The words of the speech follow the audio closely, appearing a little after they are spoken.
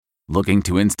Looking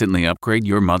to instantly upgrade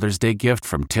your Mother's Day gift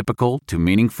from typical to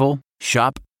meaningful?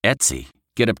 Shop Etsy.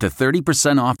 Get up to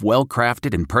 30% off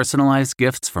well-crafted and personalized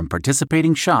gifts from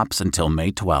participating shops until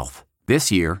May 12th. This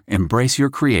year, embrace your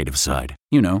creative side.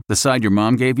 You know, the side your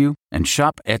mom gave you. And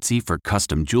shop Etsy for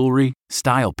custom jewelry,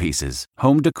 style pieces,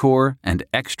 home decor, and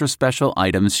extra special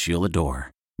items she'll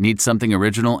adore. Need something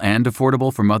original and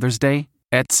affordable for Mother's Day?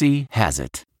 Etsy has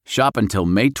it. Shop until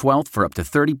May 12th for up to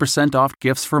 30% off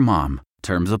gifts for mom.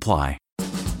 Terms apply.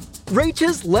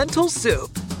 Rach's Lentil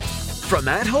Soup. From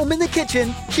At Home in the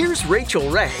Kitchen, here's Rachel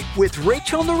Ray with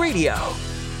Rach on the Radio.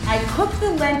 I cook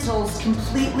the lentils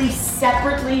completely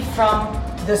separately from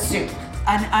the soup.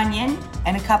 An onion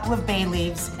and a couple of bay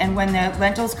leaves, and when the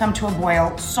lentils come to a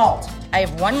boil, salt. I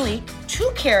have 1 leek,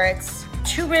 2 carrots,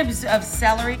 2 ribs of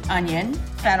celery, onion,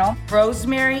 fennel,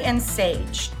 rosemary, and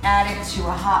sage. Add it to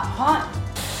a hot pot,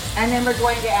 and then we're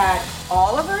going to add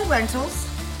all of our lentils,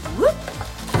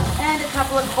 and a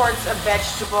couple of quarts of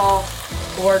vegetable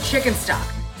or chicken stock.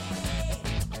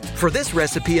 For this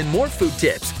recipe and more food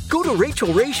tips, go to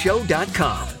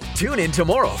RachelRayShow.com. Tune in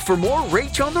tomorrow for more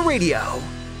Rach on the Radio.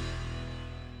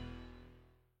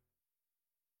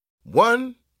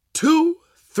 1, 2,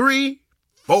 3,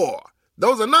 4.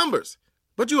 Those are numbers,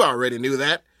 but you already knew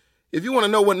that. If you want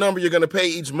to know what number you're going to pay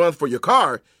each month for your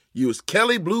car, use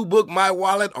Kelley Blue Book My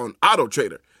Wallet on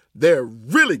AutoTrader. They're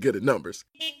really good at numbers.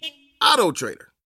 AutoTrader.